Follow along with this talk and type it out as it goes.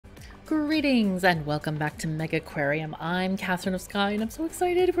Greetings and welcome back to Megaquarium. I'm KatherineOfSky and I'm so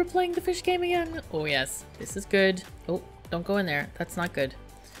excited we're playing the fish game again. Oh yes, this is good. Oh, don't go in there. That's not good.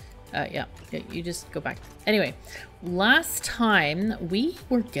 Yeah, you just go back. Anyway, last time we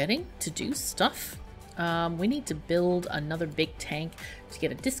were getting to do stuff. We need to build another big tank to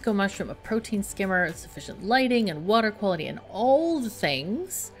get a disco mushroom, a protein skimmer, sufficient lighting and water quality and all the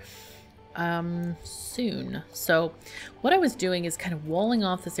things soon. So what I was doing is kind of walling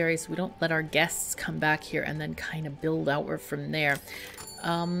off this area so we don't let our guests come back here and then kind of build outward from there.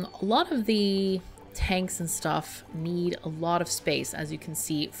 A lot of the tanks and stuff need a lot of space, as you can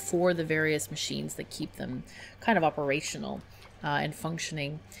see, for the various machines that keep them kind of operational and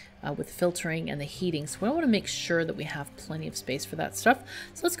functioning with filtering and the heating. So we want to make sure that we have plenty of space for that stuff.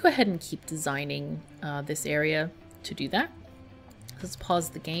 So let's go ahead and keep designing this area to do that. Let's pause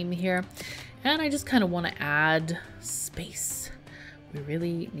the game here. And I just kind of want to add space. We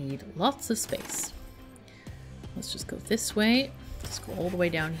really need lots of space. Let's just go this way. Let's go all the way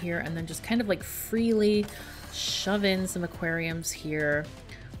down here and then just kind of like freely shove in some aquariums here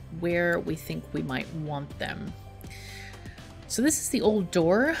where we think we might want them. So this is the old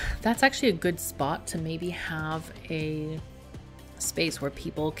door. That's actually a good spot to maybe have a space where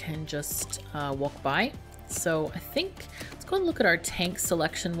people can just walk by. So I think, let's go and look at our tank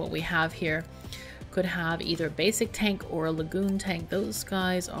selection, what we have here. Could have either a basic tank or a lagoon tank. Those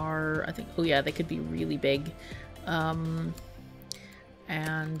guys are, I think, oh yeah, they could be really big. And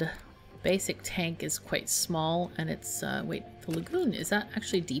basic tank is quite small and it's, wait, the lagoon, is that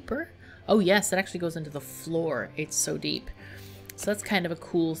actually deeper? Oh yes, it actually goes into the floor. It's so deep. So that's kind of a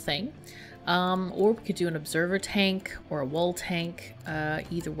cool thing. Or we could do an observer tank or a wall tank,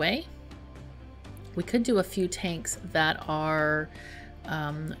 either way. We could do a few tanks that are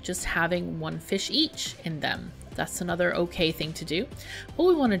just having one fish each in them. That's another okay thing to do. What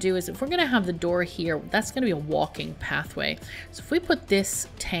we want to do is, if we're going to have the door here, that's going to be a walking pathway. So if we put this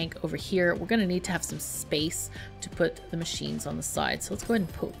tank over here, we're going to need to have some space to put the machines on the side. So let's go ahead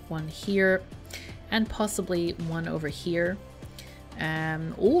and put one here and possibly one over here.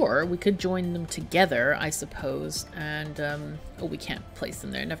 Or we could join them together, I suppose, and oh, we can't place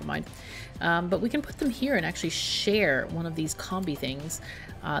them there, never mind. But we can put them here and actually share one of these combi things.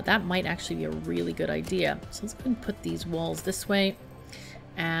 That might actually be a really good idea. So let's go and put these walls this way,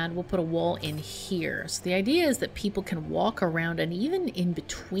 and we'll put a wall in here. So the idea is that people can walk around and even in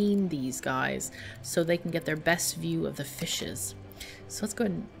between these guys so they can get their best view of the fishes. So let's go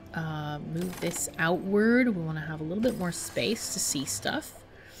ahead and move this outward. We want to have a little bit more space to see stuff,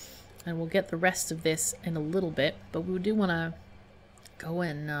 and we'll get the rest of this in a little bit, but we do want to go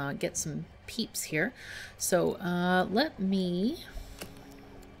and get some peeps here. So let me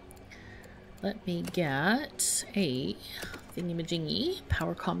get a thingy-majingy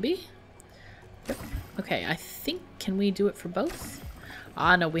power combi. Yep. Okay, I think, can we do it for both?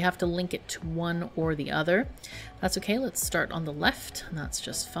 Ah, no, we have to link it to one or the other. That's okay. Let's start on the left, and that's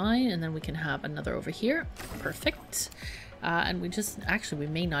just fine. And then we can have another over here. Perfect. And we just, actually,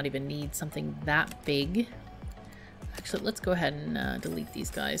 we may not even need something that big. Actually, let's go ahead and delete these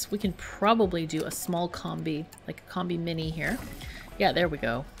guys. We can probably do a small combi, like a combi mini here. Yeah, there we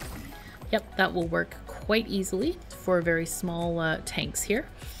go. Yep, that will work quite easily for very small tanks here.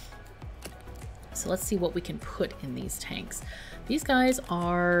 So let's see what we can put in these tanks. These guys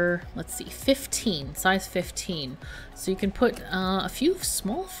are, let's see, 15, size 15. So you can put a few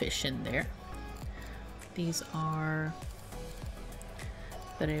small fish in there. These are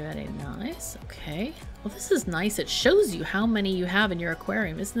very, very nice. Okay. Well, this is nice. It shows you how many you have in your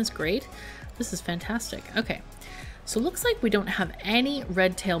aquarium. Isn't this great? This is fantastic. Okay. So it looks like we don't have any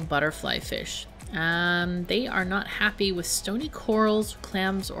red-tailed butterfly fish. They are not happy with stony corals,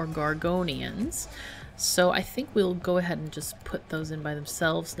 clams, or gorgonians. So I think we'll go ahead and just put those in by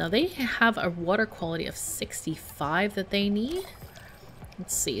themselves. Now they have a water quality of 65 that they need.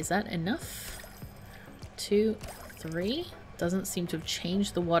 Let's see, is that enough? 2, 3. Doesn't seem to have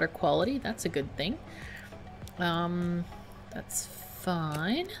changed the water quality. That's a good thing. That's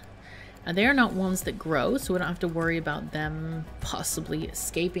fine. And they are not ones that grow, so we don't have to worry about them possibly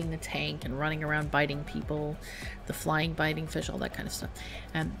escaping the tank and running around biting people, the flying biting fish, all that kind of stuff.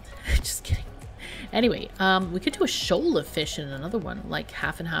 Just kidding. Anyway, we could do a shoal of fish in another one, like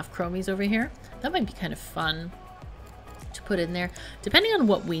half and half chromies over here. That might be kind of fun to put in there, depending on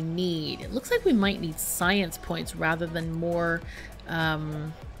what we need. It looks like we might need science points rather than more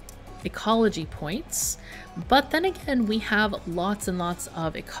ecology points, but then again we have lots and lots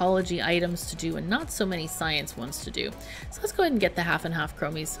of ecology items to do and not so many science ones to do. So let's go ahead and get the half and half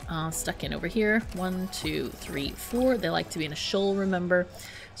chromies stuck in over here. 1, 2, 3, 4. They like to be in a shoal, remember.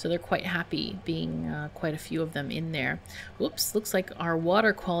 So they're quite happy being quite a few of them in there. Whoops, looks like our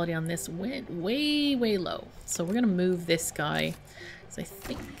water quality on this went way, way low. So we're going to move this guy. So I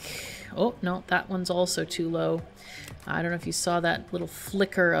think... Oh, no, that one's also too low. I don't know if you saw that little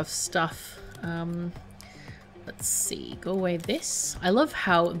flicker of stuff. Let's see. Go away this. I love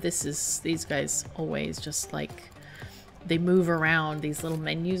how this is... These guys always just like... They move around these little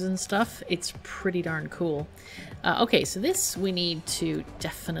menus and stuff. It's pretty darn cool. Okay, so this we need to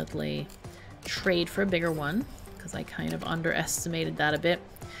definitely trade for a bigger one, because I kind of underestimated that a bit.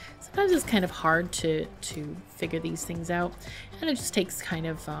 Sometimes it's kind of hard to figure these things out, and it just takes kind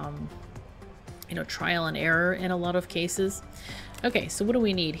of you know, trial and error in a lot of cases. Okay, so what do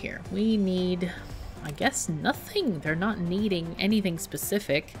we need here? We need, I guess, nothing. They're not needing anything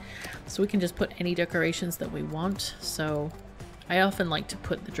specific, so we can just put any decorations that we want. So I often like to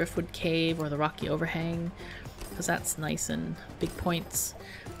put the driftwood cave or the rocky overhang, because that's nice and big points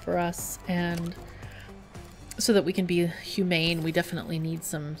for us, and so that we can be humane. We definitely need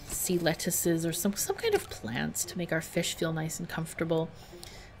some sea lettuces or some kind of plants to make our fish feel nice and comfortable,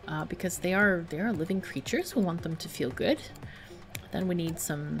 because they are living creatures. We want them to feel good. Then we need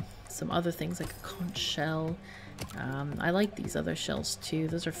some other things like a conch shell. I like these other shells too.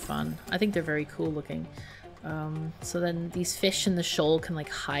 Those are fun. I think they're very cool looking. So then these fish in the shoal can like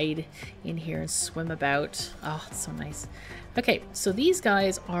hide in here and swim about. Oh, it's so nice. Okay, so these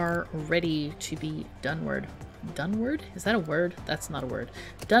guys are ready to be doneward. Doneward? Is that a word? That's not a word.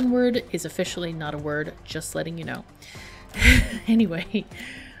 Doneward is officially not a word, just letting you know. Anyway,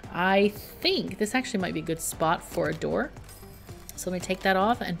 I think this actually might be a good spot for a door. So let me take that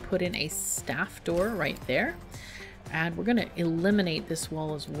off and put in a staff door right there. And we're going to eliminate this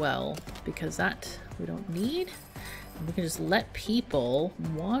wall as well, because that we don't need. And we can just let people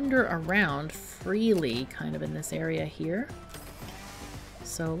wander around freely kind of in this area here.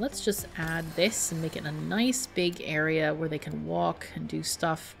 So let's just add this and make it a nice big area where they can walk and do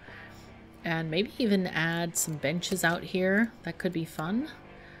stuff. And maybe even add some benches out here. That could be fun.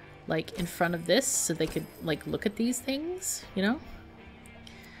 Like in front of this, so they could like look at these things, you know?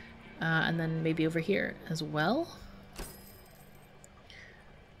 And then maybe over here as well.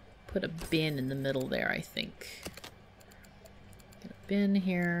 Put a bin in the middle there, I think. Get a bin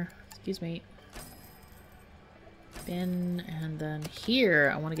here. Excuse me. Bin, and then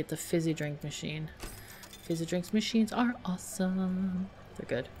here I want to get the fizzy drink machine. Fizzy drinks machines are awesome. They're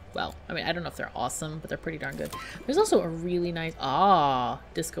good. Well, I mean, I don't know if they're awesome, but they're pretty darn good. There's also a really nice...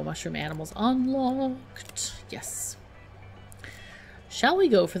 disco mushroom animals unlocked. Yes. Shall we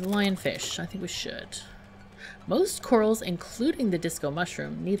go for the lionfish? I think we should. Most corals, including the disco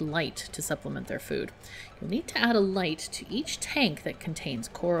mushroom, need light to supplement their food. You'll need to add a light to each tank that contains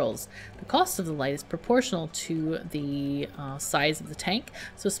corals. The cost of the light is proportional to the size of the tank,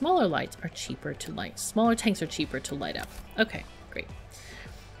 so smaller lights are cheaper to light. Smaller tanks are cheaper to light up. Okay, great.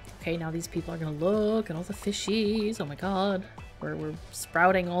 Okay, now these people are gonna look at all the fishies. Oh my god. We're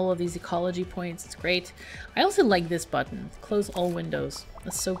sprouting all of these ecology points. It's great. I also like this button. Close all windows.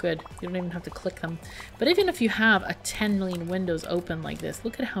 That's so good. You don't even have to click them. But even if you have a 10 million windows open like this,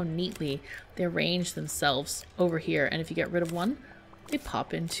 look at how neatly they arrange themselves over here. And if you get rid of one, they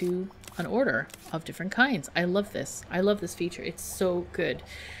pop into an order of different kinds. I love this. I love this feature. It's so good.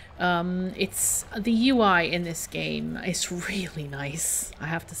 It's the UI in this game is really nice. I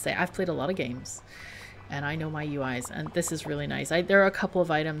have to say, I've played a lot of games and I know my UIs, and this is really nice. There are a couple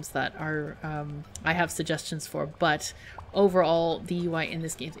of items that are I have suggestions for, but overall the UI in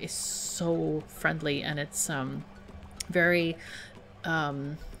this game is so friendly, and it's very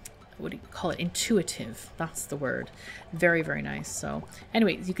what do you call it, intuitive. That's the word. Very, very nice. So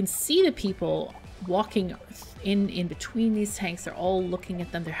anyways, you can see the people walking in between these tanks. They're all looking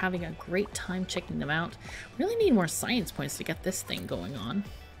at them. They're having a great time checking them out. We really need more science points to get this thing going on.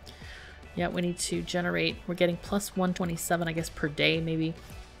 Yeah, we need to generate, we're getting plus 127, I guess, per day, maybe,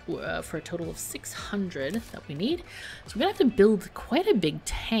 for a total of 600 that we need. So we're gonna have to build quite a big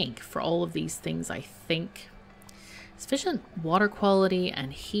tank for all of these things, I think. Sufficient water quality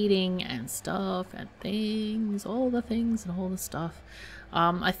and heating and stuff and things, all the things and all the stuff.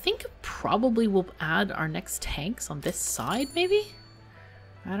 I think probably we'll add our next tanks on this side, maybe?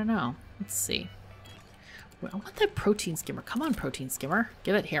 I don't know. Let's see. I want that protein skimmer. Come on, protein skimmer.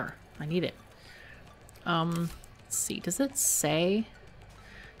 Give it here. I need it. Let's see. Does it say?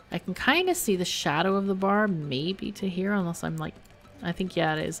 I can kind of see the shadow of the bar, maybe to here, unless I'm like... I think,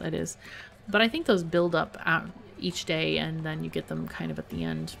 yeah, it is. It is. But I think those build up each day, and then you get them kind of at the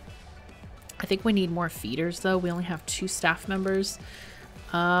end. I think we need more feeders, though. We only have 2 staff members.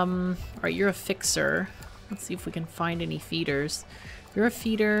 Alright, you're a fixer. Let's see if we can find any feeders. You're a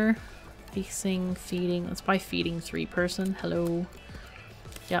feeder. Feeding. Let's buy feeding 3 person. Hello.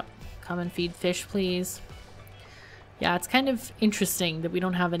 Yep. Come and feed fish, please. Yeah, it's kind of interesting that we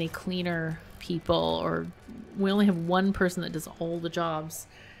don't have any cleaner people, or we only have 1 person that does all the jobs.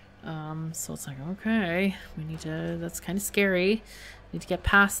 So it's like, okay, we need to, that's kind of scary. We need to get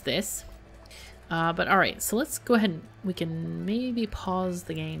past this. But all right, so let's go ahead and we can maybe pause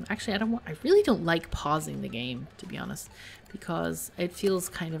the game. Actually, I really don't like pausing the game, to be honest, because it feels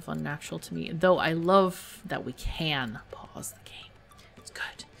kind of unnatural to me, though I love that we can pause the game. It's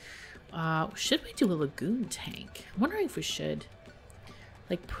good. Should we do a lagoon tank? I'm wondering if we should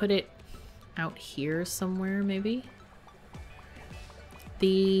like put it out here somewhere, maybe.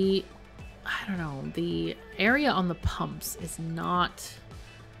 I don't know, the area on the pumps is not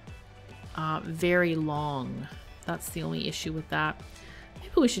very long. That's the only issue with that.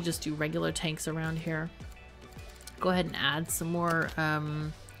 Maybe we should just do regular tanks around here. Go ahead and add some more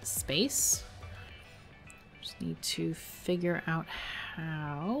space. Just need to figure out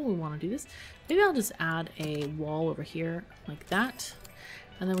how we want to do this. Maybe I'll just add a wall over here like that.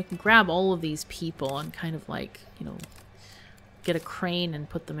 And then we can grab all of these people and kind of like, you know, get a crane and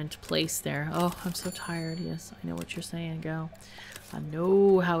put them into place there. Oh, I'm so tired. Yes, I know what you're saying, gal. I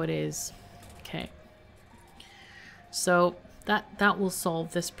know how it is. Okay. So that will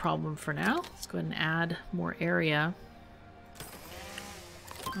solve this problem for now. Let's go ahead and add more area.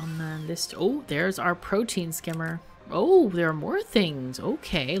 And then this, oh, there's our protein skimmer. Oh, there are more things.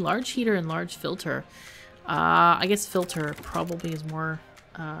 Okay, large heater and large filter. I guess filter probably is more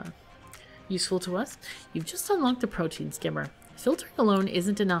useful to us. You've just unlocked the protein skimmer. Filtering alone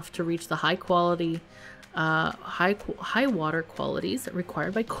isn't enough to reach the high water qualities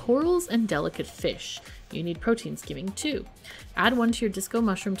required by corals and delicate fish. You need protein skimming too. Add 1 to your disco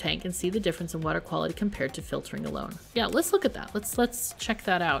mushroom tank and see the difference in water quality compared to filtering alone. Yeah, let's look at that. Let's check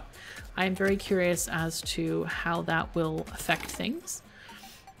that out. I am very curious as to how that will affect things.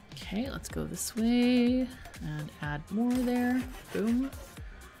 Okay, let's go this way and add more there. Boom.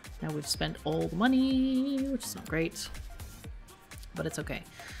 Now we've spent all the money, which is not great, but it's okay.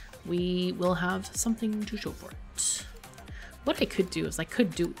 We will have something to show for it. What I could do is I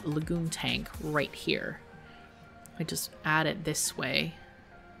could do a lagoon tank right here. I just add it this way.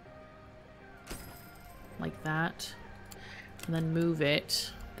 Like that. And then move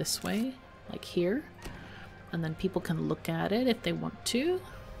it this way, like here. And then people can look at it if they want to.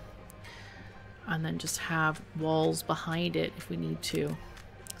 And then just have walls behind it if we need to.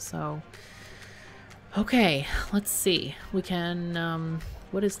 So, okay, let's see. We can,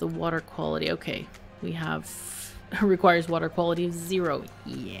 what is the water quality? Okay, we have... requires water quality of 0.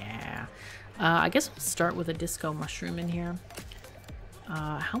 Yeah. I guess we'll start with a disco mushroom in here.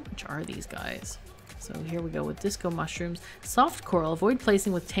 How much are these guys? So here we go with disco mushrooms. Soft coral. Avoid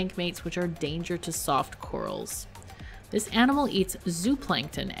placing with tank mates which are danger to soft corals. This animal eats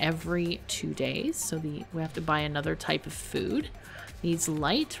zooplankton every 2 days. So we have to buy another type of food. Needs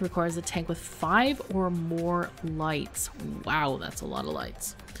light. Requires a tank with 5 or more lights. Wow, that's a lot of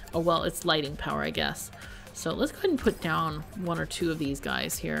lights. Oh, well, it's lighting power, I guess. So let's go ahead and put down 1 or 2 of these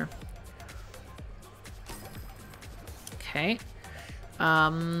guys here. Okay.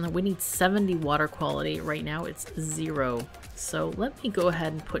 We need 70 water quality. Right now it's 0. So let me go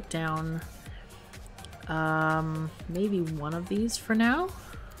ahead and put down maybe 1 of these for now.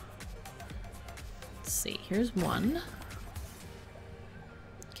 Let's see. Here's 1.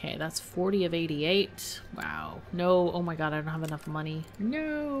 Okay, that's 40 of 88. Wow. No. Oh my god, I don't have enough money.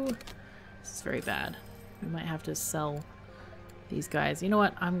 No. This is very bad. We might have to sell these guys. You know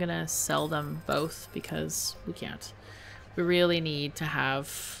what? I'm gonna sell them both because we can't. We really need to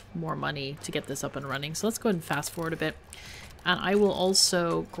have more money to get this up and running. So let's go ahead and fast forward a bit. And I will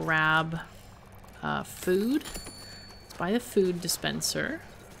also grab food. Let's buy the food dispenser.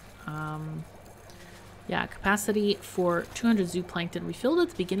 Yeah, capacity for 200 zooplankton refilled at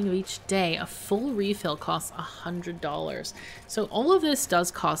the beginning of each day. A full refill costs $100. So all of this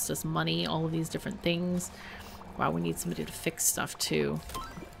does cost us money, all of these different things. Wow, we need somebody to fix stuff too.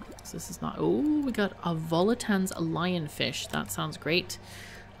 So this is not... Oh, we got a Volatan's lionfish. That sounds great.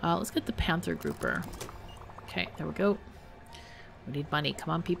 Let's get the panther grouper. Okay, there we go. We need money. Come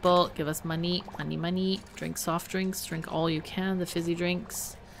on, people. Give us money. Money, money. Drink soft drinks. Drink all you can. The fizzy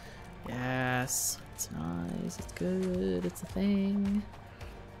drinks. Yes. It's nice. It's good. It's a thing.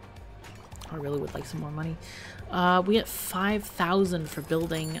 I really would like some more money. We get 5,000 for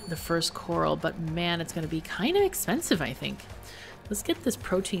building the first coral, but man, it's going to be kind of expensive, I think. Let's get this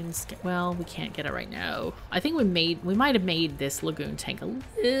protein. Well, we can't get it right now. I think we might have made this lagoon tank a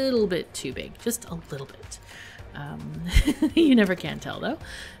little bit too big, just a little bit. You never can tell though.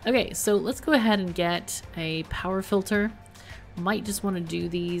 Okay, so let's go ahead and get a power filter. Might just want to do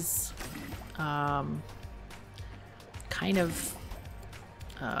these kind of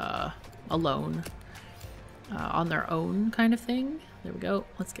alone, on their own kind of thing. There we go.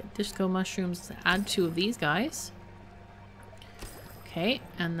 Let's get disco mushrooms. Let's add 2 of these guys. Okay,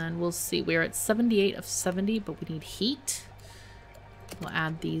 and then we'll see. We're at 78 of 70, but we need heat. We'll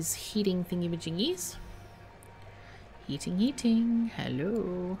add these heating thingy-majingies. Heating.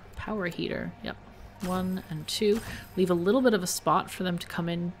 Hello. Power heater. Yep. 1 and 2. Leave a little bit of a spot for them to come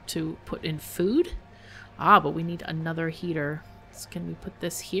in to put in food. Ah, but we need another heater. So can we put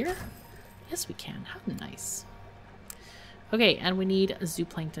this here? Yes, we can. How nice. Okay, and we need a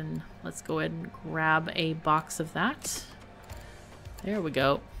zooplankton. Let's go ahead and grab a box of that. There we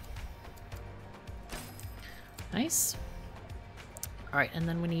go. Nice. All right, and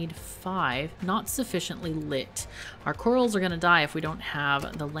then we need 5. Not sufficiently lit. Our corals are going to die if we don't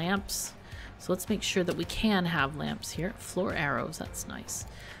have the lamps. So let's make sure that we can have lamps here. Floor arrows, that's nice.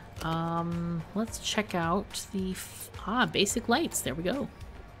 Let's check out the basic lights. There we go.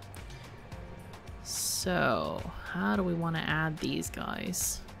 So how do we want to add these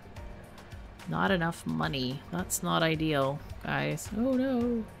guys? Not enough money. That's not ideal, guys. Oh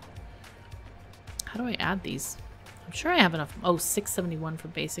no. How do I add these? I'm sure I have enough. Oh, 671 for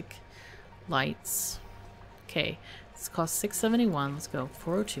basic lights. Okay, this costs 671. Let's go.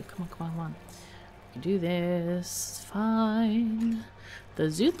 402. Come on. Do this. Fine. The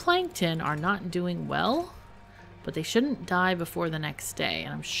zooplankton are not doing well, but they shouldn't die before the next day.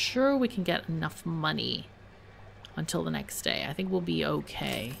 And I'm sure we can get enough money until the next day. I think we'll be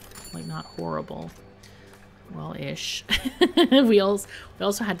okay. Like, not horrible. Well-ish. we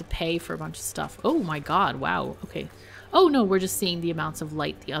also had to pay for a bunch of stuff. Oh my god, wow. Okay. Oh no, we're just seeing the amounts of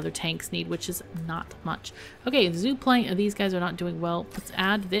light the other tanks need, which is not much. Okay, zooplankton, these guys are not doing well. Let's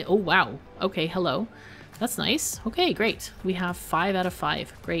add this. Oh wow. Okay, hello. That's nice. Okay, great. We have 5 out of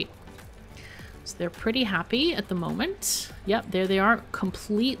 5. Great. So they're pretty happy at the moment. Yep, there they are.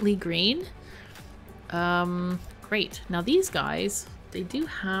 Completely green. Great. Now these guys, they do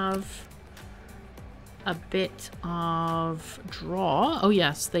have a bit of draw. Oh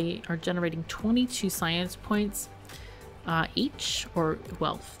yes, they are generating 22 science points each, or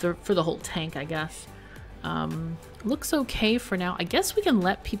well, for the whole tank, I guess. Looks okay for now. I guess we can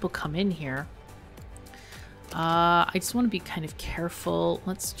let people come in here. I just want to be kind of careful.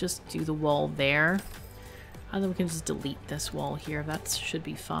 Let's just do the wall there, and then we can just delete this wall here. That should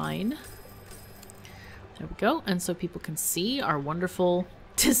be fine. There we go. And so people can see our wonderful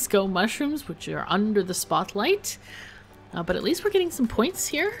disco mushrooms, which are under the spotlight. But at least we're getting some points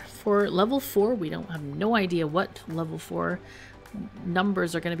here for level 4. We don't have no idea what level 4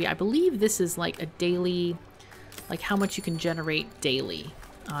 numbers are going to be. I believe this is like a daily, like how much you can generate daily.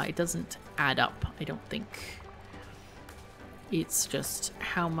 It doesn't add up, I don't think. It's just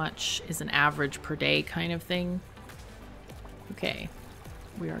how much is an average per day kind of thing. Okay,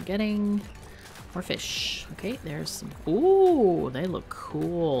 we are getting more fish. Okay, there's some. Ooh, they look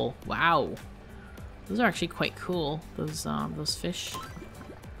cool. Wow, those are actually quite cool. Those fish.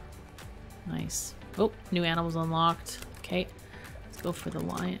 Nice. Oh, new animals unlocked. Okay, let's go for the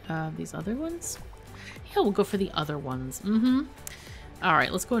line. These other ones. Yeah, we'll go for the other ones. All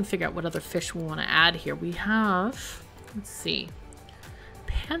right, let's go and figure out what other fish we want to add here. We have, let's see,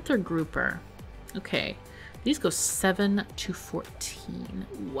 panther grouper. Okay, these go 7 to 14.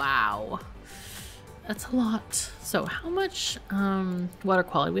 Wow. That's a lot. So how much water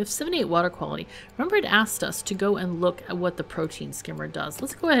quality? We have 78 water quality. Remember, it asked us to go and look at what the protein skimmer does.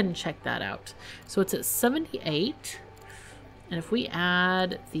 Let's go ahead and check that out. So it's at 78. And if we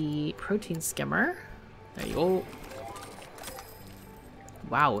add the protein skimmer, there you go.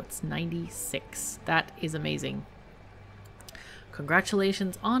 Wow, it's 96. That is amazing.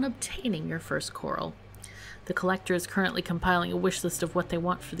 Congratulations on obtaining your first coral. The collector is currently compiling a wish list of what they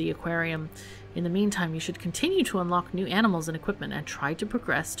want for the aquarium. In the meantime, you should continue to unlock new animals and equipment and try to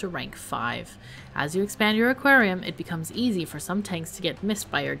progress to rank 5. As you expand your aquarium, it becomes easy for some tanks to get missed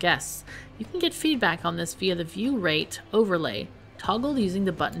by your guests. You can get feedback on this via the view rate overlay, toggled using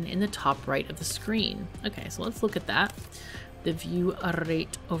the button in the top right of the screen. Okay, so let's look at that. The view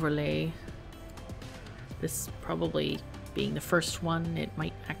rate overlay. This probably being the first one, it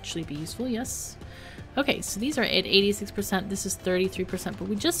might actually be useful, yes. Okay, so these are at 86%, this is 33%, but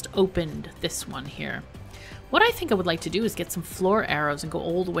we just opened this one here. What I think I would like to do is get some floor arrows and go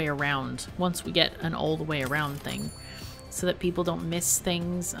all the way around once we get an all the way around thing, so that people don't miss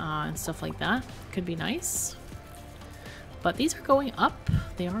things and stuff like that. Could be nice. But these are going up.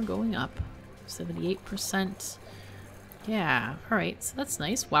 They are going up. 78%. Yeah, alright, so that's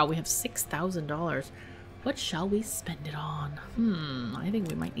nice. Wow, we have $6,000. What shall we spend it on? I think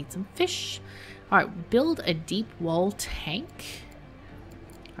we might need some fish. Alright, build a deep wall tank.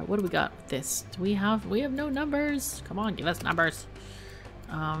 Alright, what do we got with this? Do we have no numbers. Come on, give us numbers.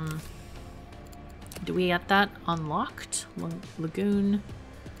 Do we get that unlocked? Lagoon.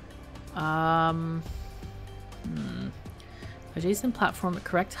 Adjacent platform at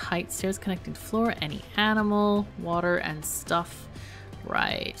correct height, stairs connecting to floor, any animal, water, and stuff.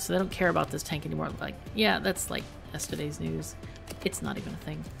 Right, so they don't care about this tank anymore. Like, yeah, that's like yesterday's news. It's not even a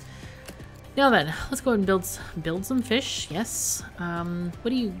thing. Now then, let's go and build some fish. Yes. What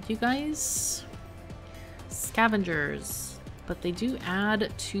do you guys? Scavengers. But they do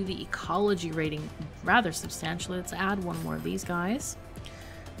add to the ecology rating rather substantially. Let's add one more of these guys.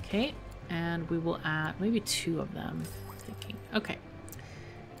 Okay, and we will add maybe 2 of them. I'm thinking. Okay.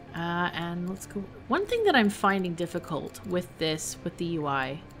 And let's go. One thing that I'm finding difficult with this, with the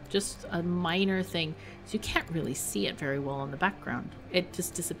UI, just a minor thing, is you can't really see it very well in the background. It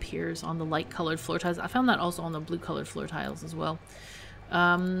just disappears on the light colored floor tiles. I found that also on the blue colored floor tiles as well.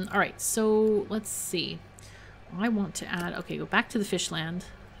 Alright, so let's see. I want to add, okay, go back to the fishland.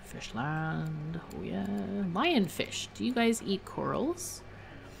 Fishland, oh yeah. Lionfish, do you guys eat corals?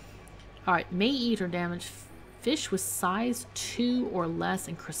 Alright, may eat or damage fish with size 2 or less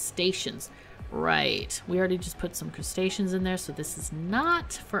and crustaceans. Right, we already just put some crustaceans in there, so this is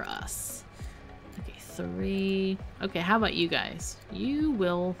not for us. Okay, 3. Okay, how about you guys? You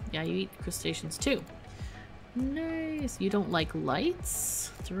will, yeah, you eat crustaceans too. Nice. You don't like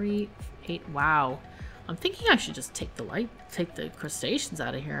lights? 3, 8, wow. I'm thinking I should just take the crustaceans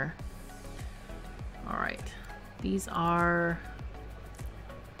out of here. Alright. These are...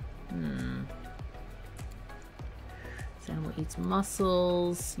 This animal eats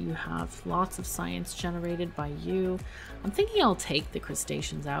mussels. You have lots of science generated by you. I'm thinking I'll take the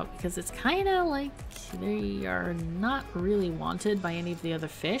crustaceans out because it's kind of like they are not really wanted by any of the other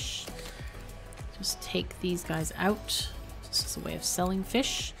fish. Just take these guys out. This is a way of selling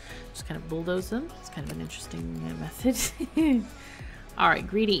fish. Just kind of bulldoze them. It's kind of an interesting method. Alright,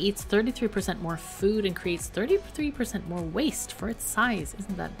 greedy eats 33% more food and creates 33% more waste for its size.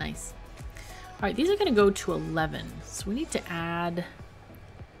 Isn't that nice? Alright, these are going to go to 11. So we need to add,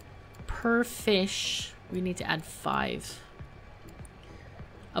 per fish, we need to add 5.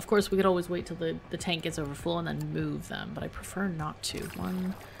 Of course, we could always wait till the tank gets overfull and then move them, but I prefer not to.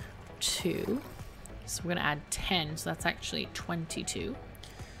 1, 2. So we're going to add 10, so that's actually 22.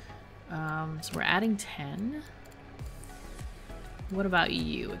 So we're adding 10. What about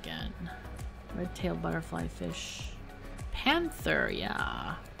you again? Red-tailed butterfly fish. Panther,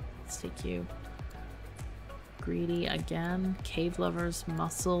 yeah. Let's take you. Greedy again. Cave lovers,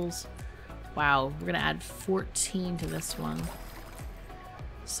 mussels. Wow, we're going to add 14 to this one.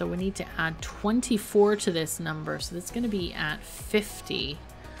 So we need to add 24 to this number. So that's going to be at 50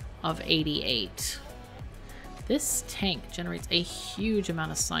 of 88. This tank generates a huge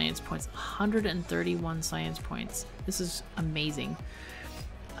amount of science points, 131 science points. This is amazing.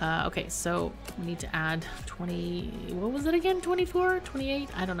 Okay, so we need to add 20, what was it again? 24, 28?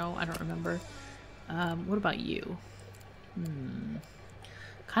 I don't know, I don't remember. What about you?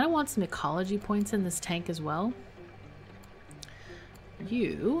 Kind of want some ecology points in this tank as well.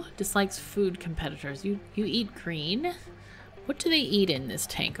 You dislikes food competitors. You eat green. What do they eat in this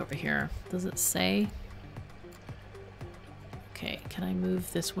tank over here? Does it say? Okay, can I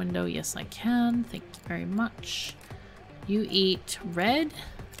move this window? Yes, I can. Thank you very much. You eat red.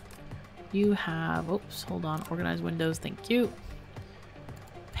 You have, oops, hold on. Organize windows. Thank you.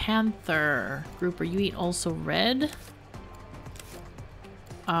 Panther. Grouper, you eat also red.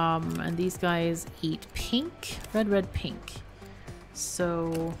 And these guys eat pink. Red, red, pink.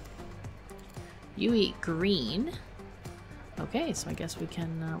 So you eat green. Okay, so I guess we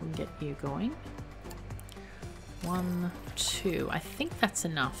can get you going. 1, 2. I think that's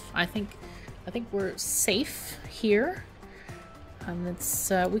enough. I think we're safe here. And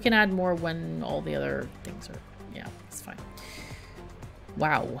it's we can add more when all the other things are, yeah, it's fine.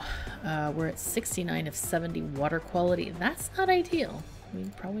 Wow. We're at 69 of 70 water quality. That's not ideal. We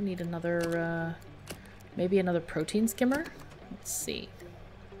probably need another maybe another protein skimmer. Let's see.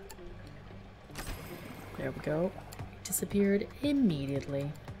 There we go. Disappeared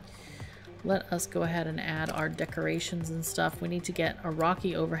immediately. Let us go ahead and add our decorations and stuff. We need to get a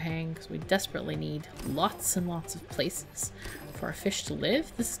rocky overhang because we desperately need lots and lots of places for our fish to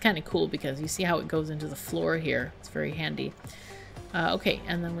live. This is kind of cool because you see how it goes into the floor here. It's very handy. Okay,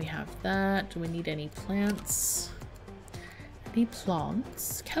 and then we have that. Do we need any plants? Any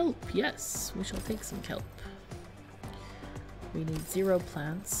plants? Kelp, yes. We shall take some kelp. We need 0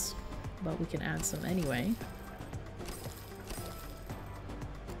 plants, but we can add some anyway.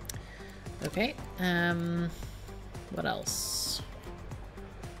 Okay, what else?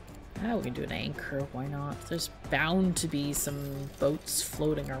 Ah, we can do an anchor, why not? There's bound to be some boats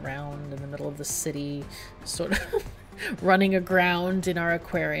floating around in the middle of the city, sort of running aground in our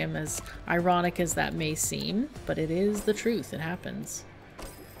aquarium, as ironic as that may seem, but it is the truth, it happens.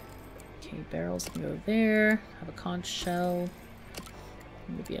 Okay, barrels can go there, have a conch shell,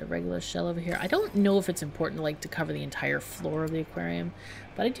 maybe a regular shell over here. I don't know if it's important like to cover the entire floor of the aquarium,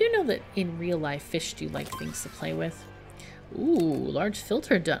 but I do know that in real life fish do like things to play with. Ooh, large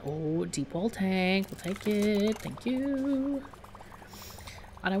filter done. Oh, deep wall tank. We'll take it. Thank you.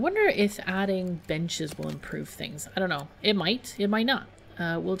 And I wonder if adding benches will improve things. I don't know. It might. It might not.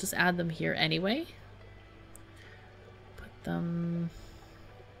 We'll just add them here anyway. Put them...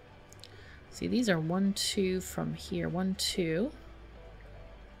 See, these are 1, 2 from here. 1, 2.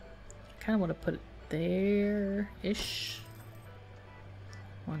 I kind of want to put it there-ish.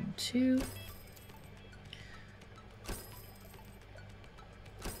 1, 2.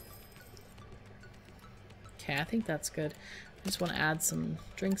 Okay, I think that's good. I just want to add some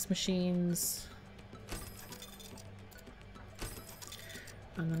drinks machines.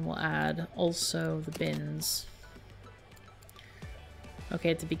 And then we'll add also the bins. Okay,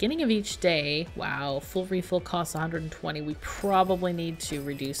 at the beginning of each day, wow, full refill costs 120. We probably need to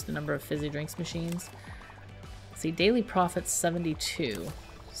reduce the number of fizzy drinks machines. See, daily profits 72.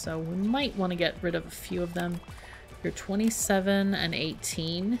 So we might want to get rid of a few of them. You're 27 and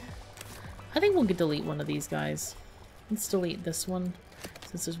 18. I think we'll delete one of these guys. Let's delete this one,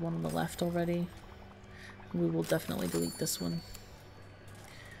 since there's one on the left already. We will definitely delete this one.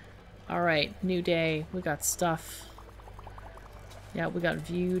 Alright, new day. We got stuff. Yeah, we got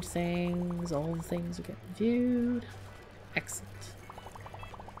viewed things. All the things are getting viewed. Excellent.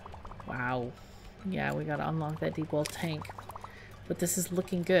 Wow. Yeah, we gotta unlock that deep wall tank. But this is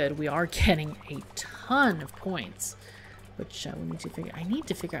looking good. We are getting a ton of points. Which we need to figure... I need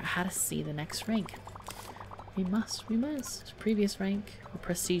to figure out how to see the next rank. We must. We must. Previous rank. Or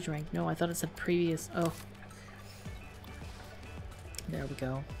prestige rank. No, I thought it said previous. Oh. There we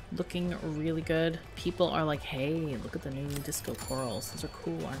go. Looking really good. People are like, hey, look at the new disco corals. Those are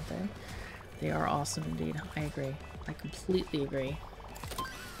cool, aren't they? They are awesome indeed. I agree. I completely agree.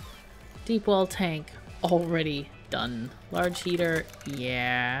 Deep wall tank. Already done. Large heater.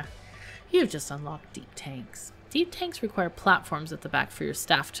 Yeah. You've just unlocked deep tanks. Deep tanks require platforms at the back for your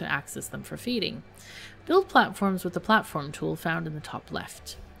staff to access them for feeding. Build platforms with the platform tool found in the top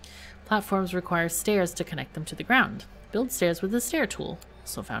left. Platforms require stairs to connect them to the ground. Build stairs with the stair tool,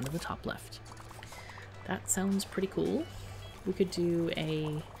 also found in the top left. That sounds pretty cool. We could do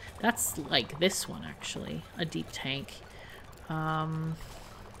a... That's like this one, actually. A deep tank.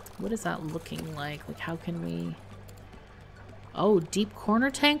 What is that looking like? Like, how can we... Oh, deep corner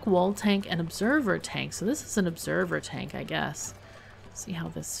tank, wall tank, and observer tank. So this is an observer tank, I guess. See how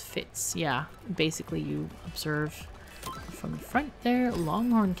this fits. Yeah, basically you observe from the front there.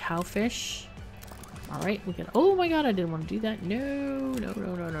 Longhorn cowfish. All right, we can... Oh my god, I didn't want to do that. No, no,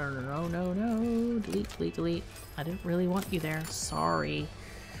 no, no, no, no, no, no. Delete, delete, delete. I didn't really want you there. Sorry.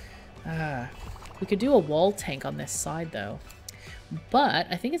 We could do a wall tank on this side, though. But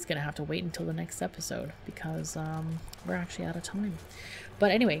I think it's going to have to wait until the next episode because we're actually out of time.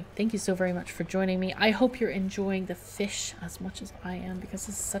 But anyway, thank you so very much for joining me. I hope you're enjoying the fish as much as I am because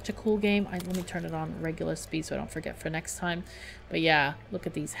this is such a cool game. Let me turn it on regular speed so I don't forget for next time. But yeah, look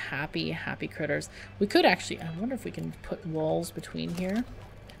at these happy, happy critters. We could actually, I wonder if we can put walls between here.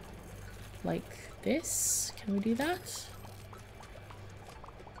 Like this. Can we do that?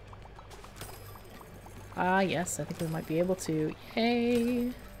 Ah, yes, I think we might be able to.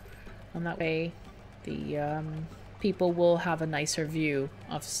 Yay! And that way, the people will have a nicer view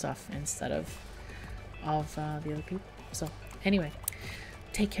of stuff instead of the other people. So, anyway,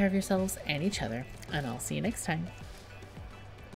 take care of yourselves and each other, and I'll see you next time.